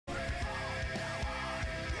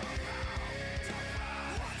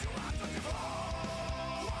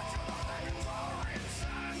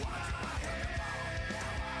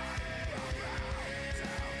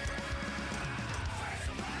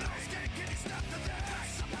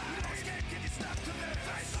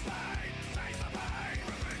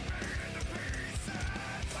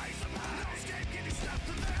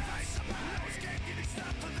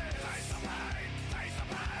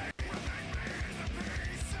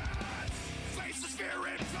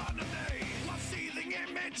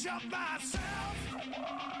myself.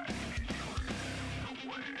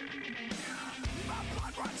 My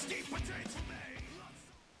blood runs deep between me.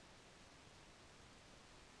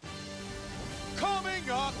 Coming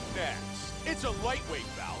up next, it's a lightweight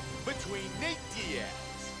bout between Nate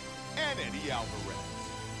Diaz and Eddie Alvarez.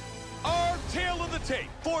 Our tale of the tape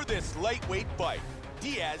for this lightweight fight.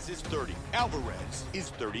 Diaz is 30, Alvarez is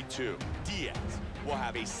 32. Diaz will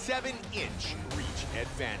have a 7-inch reach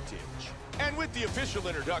advantage. And with the official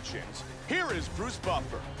introductions, here is Bruce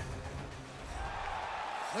Buffer.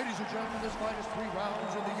 Ladies and gentlemen, this fight is 3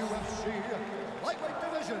 rounds in the UFC lightweight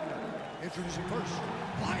division. Introducing first,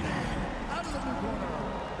 fighting out of the blue corner.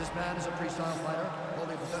 This man is a freestyle fighter,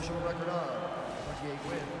 holding a professional record of 28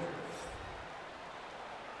 wins.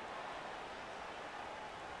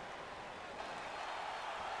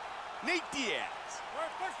 Nate Diaz,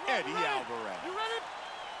 Eddie Alvarez. You ready?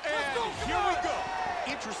 And here we go.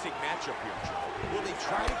 Interesting matchup here, Joe. Will they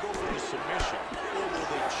try to go for the submission, or will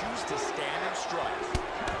they choose to stand and strike?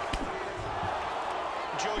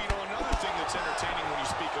 Joe, you know, another thing that's entertaining when you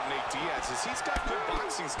speak of Nate Diaz is he's got good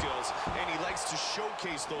boxing skills, and he likes to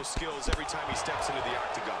showcase those skills every time he steps into the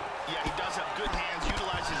octagon. Yeah, he does have good hands,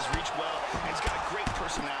 utilizes his reach well, and he's got a great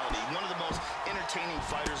personality. One of the most entertaining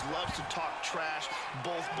fighters, loves to talk trash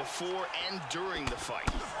both before and during the fight.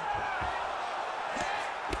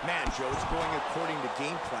 Man, Joe, it's going according to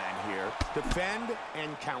game plan here. Defend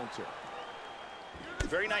and counter.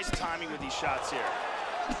 Very nice timing with these shots here.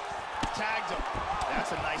 Tagged him.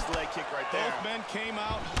 That's a nice leg kick right there. Both men came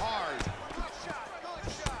out hard.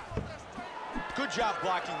 Good job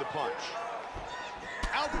blocking the punch.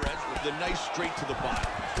 Alvarez with the nice straight to the body.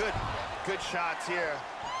 Good shots here.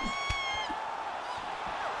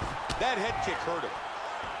 That head kick hurt him.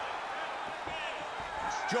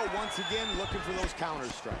 Joe once again looking for those counter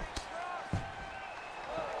strikes.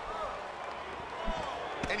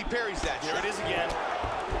 And he parries that. Here it is again.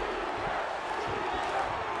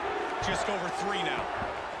 Just over 3 now.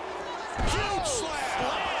 Huge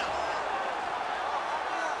slam!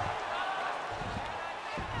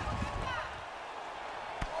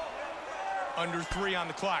 Under 3 on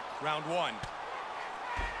the clock, round 1.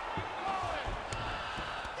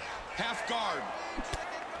 Half guard.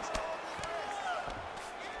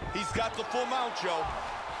 He's got the full mount, Joe.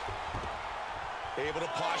 Able to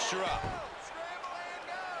posture up.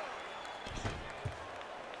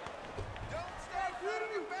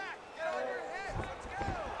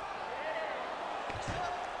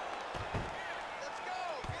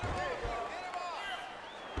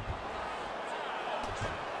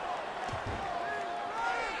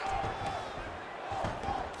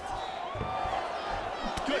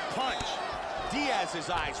 Good punch. Diaz's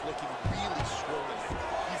eyes looking really swollen.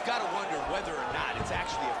 You've got to wonder whether or not it's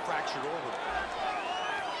actually a fractured orbital.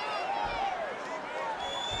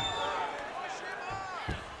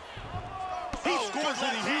 He scores with a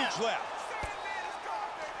huge left.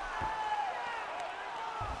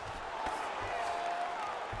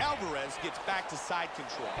 Alvarez gets back to side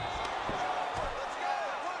control.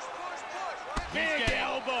 Big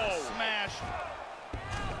elbow. Smash.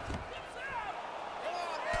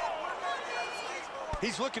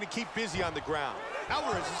 He's looking to keep busy on the ground.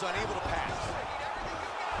 Alvarez is unable to pass.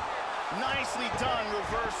 Nicely done,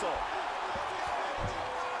 reversal.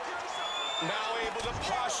 Now able to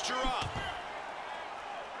posture up.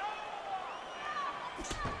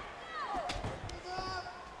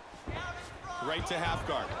 Right to half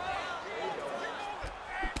guard.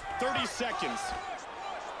 30 seconds.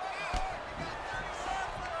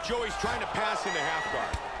 Joey's trying to pass into half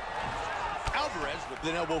guard. Alvarez with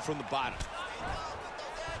an elbow from the bottom.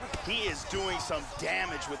 He is doing some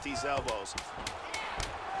damage with these elbows.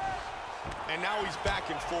 And now he's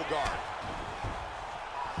back in full guard.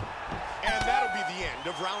 And that'll be the end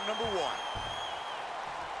of round number 1.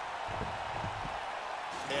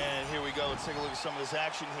 And here we go. Let's take a look at some of this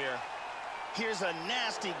action here. Here's a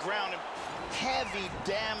nasty ground and heavy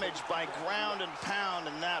damage by ground and pound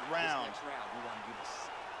in that round.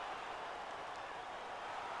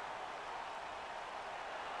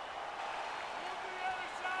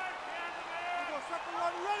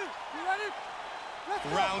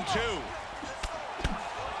 Round 2.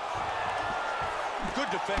 Good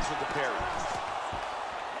defense with the parry.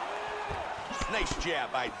 Nice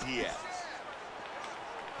jab by Diaz.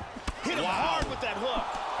 Hit him hard with that hook.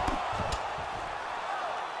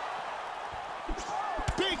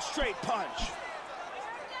 Big straight punch.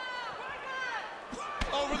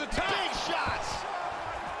 Over the top. Big shots.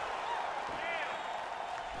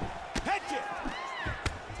 Head kick.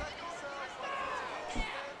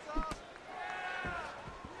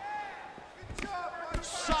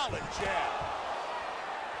 Solid jab.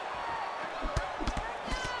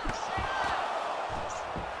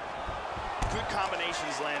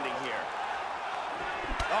 combinations landing here.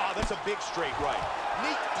 Oh, that's a big straight right.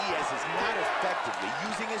 Nate Diaz is not effectively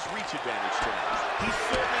using his reach advantage tonight. He's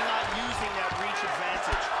certainly not using that reach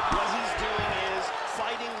advantage. What he's doing is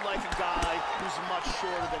fighting like a guy who's much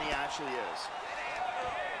shorter than he actually is.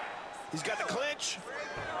 He's got the clinch.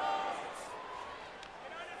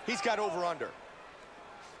 He's got over-under.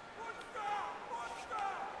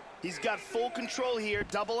 He's got full control here,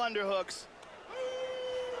 double underhooks.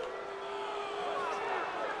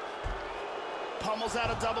 Pummels out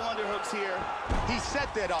of double underhooks here. He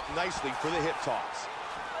set that up nicely for the hip toss.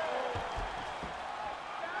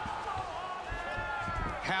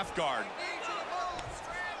 Half guard.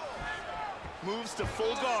 Moves to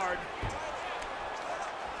full guard.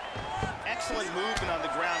 Excellent movement on the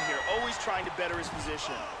ground here, always trying to better his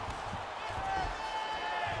position.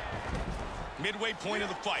 Midway point of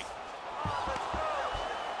the fight.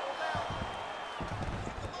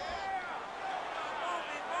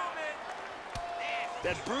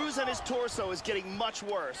 That bruise on his torso is getting much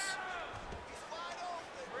worse.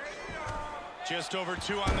 Just over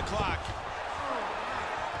 2 on the clock.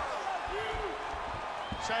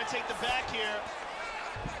 Trying to take the back here.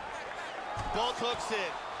 Both hooks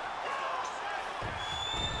in.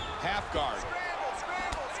 Half guard.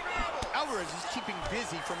 Alvarez is keeping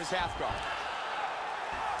busy from his half guard.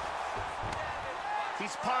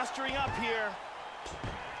 He's posturing up here.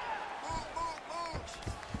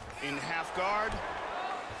 In half guard.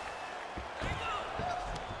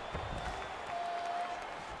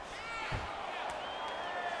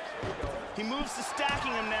 He moves to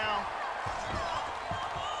stacking him now.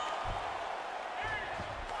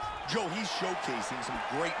 Joe, he's showcasing some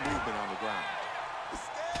great movement on the ground.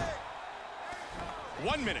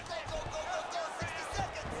 1 minute.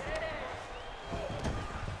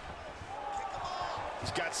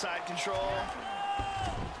 He's got side control.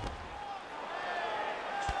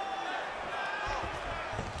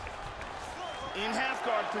 In half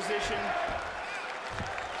guard position.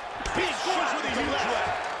 Big shot with a huge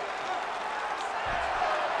left.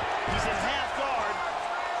 He's in half guard.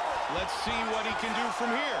 Let's see what he can do from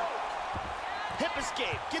here. Hip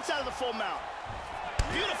escape. Gets out of the full mount.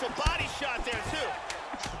 Beautiful body shot there, too.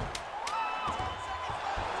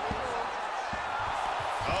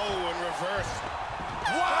 Oh, in reverse.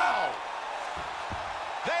 Wow!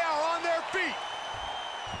 They are on their feet.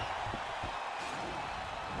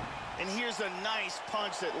 And here's a nice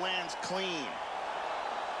punch that lands clean.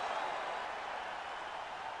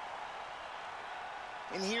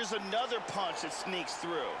 And here's another punch that sneaks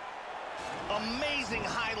through. Amazing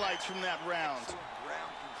highlights from that round. Excellent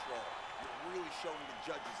ground control. You're really showing the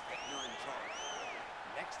judges that you're in charge.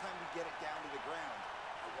 Next time we get it down to the ground,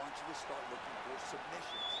 I want you to start looking for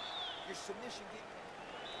submissions. Your submission game.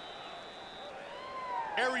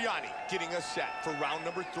 Ariani getting us set for round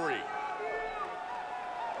number 3.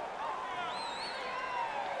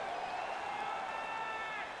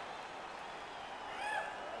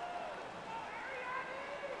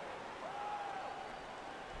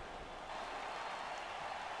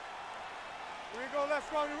 Here we go, let's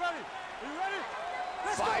go. You ready? Are you ready?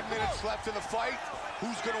 Let's 5 minutes left in the fight.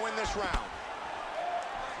 Who's going to win this round?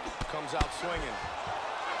 Comes out swinging.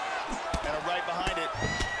 And a right behind it.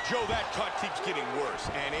 Joe, that cut keeps getting worse,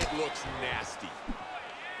 and it looks nasty.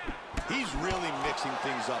 He's really mixing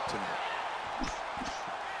things up tonight.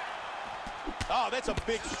 Oh, that's a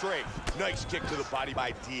big straight. Nice kick to the body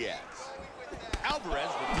by Diaz. Alvarez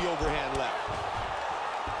with the overhand left.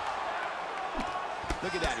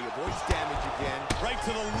 Look at that, he avoids damage again. Right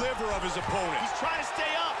to the liver of his opponent. He's trying to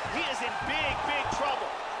stay up. He is in big, big trouble.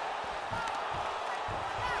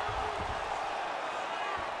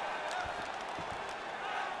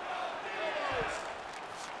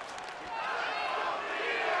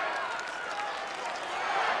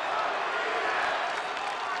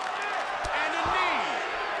 And a knee.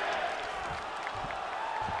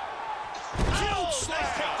 Huge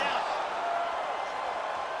nice takedown.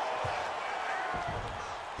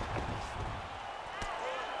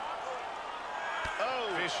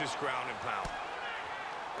 Vicious ground and pound.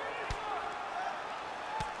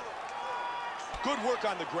 Good work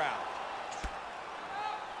on the ground.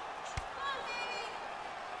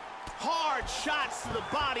 Hard shots to the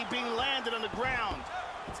body being landed on the ground.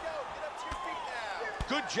 Let's go. Get up to your feet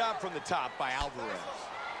now. Good job from the top by Alvarez.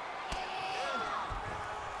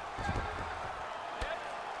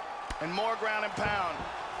 And more ground and pound.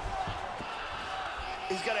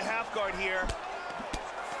 He's got a half guard here.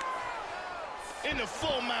 In the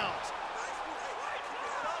full mount.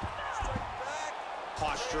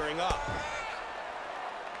 Posturing up.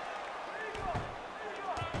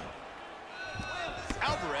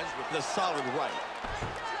 Alvarez with the solid right.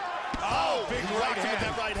 Oh, big he right rocked him with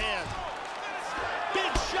hand. that right hand.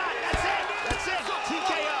 Big shot. That's it. That's it.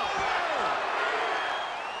 TKO.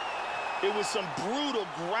 It was some brutal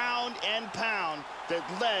ground and pound that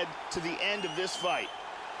led to the end of this fight.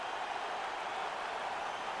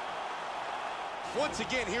 Once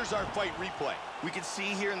again, here's our fight replay. We can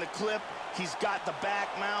see here in the clip, he's got the back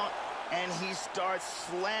mount, and he starts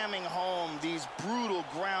slamming home these brutal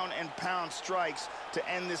ground and pound strikes to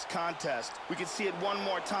end this contest. We can see it one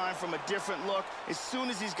more time from a different look. As soon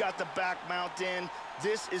as he's got the back mount in,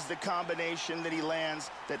 this is the combination that he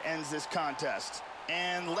lands that ends this contest.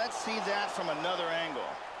 And let's see that from another angle.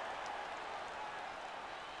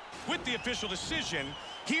 With the official decision,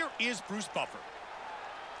 here is Bruce Buffer.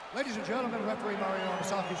 Ladies and gentlemen, referee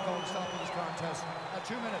hayato-masao is going to stop this contest at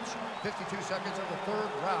 2 minutes, 52 seconds of the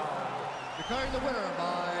third round. Declaring the winner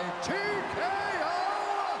by TKO,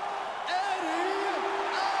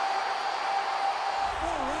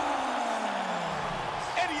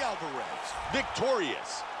 Eddie Alvarez,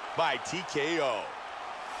 victorious by TKO.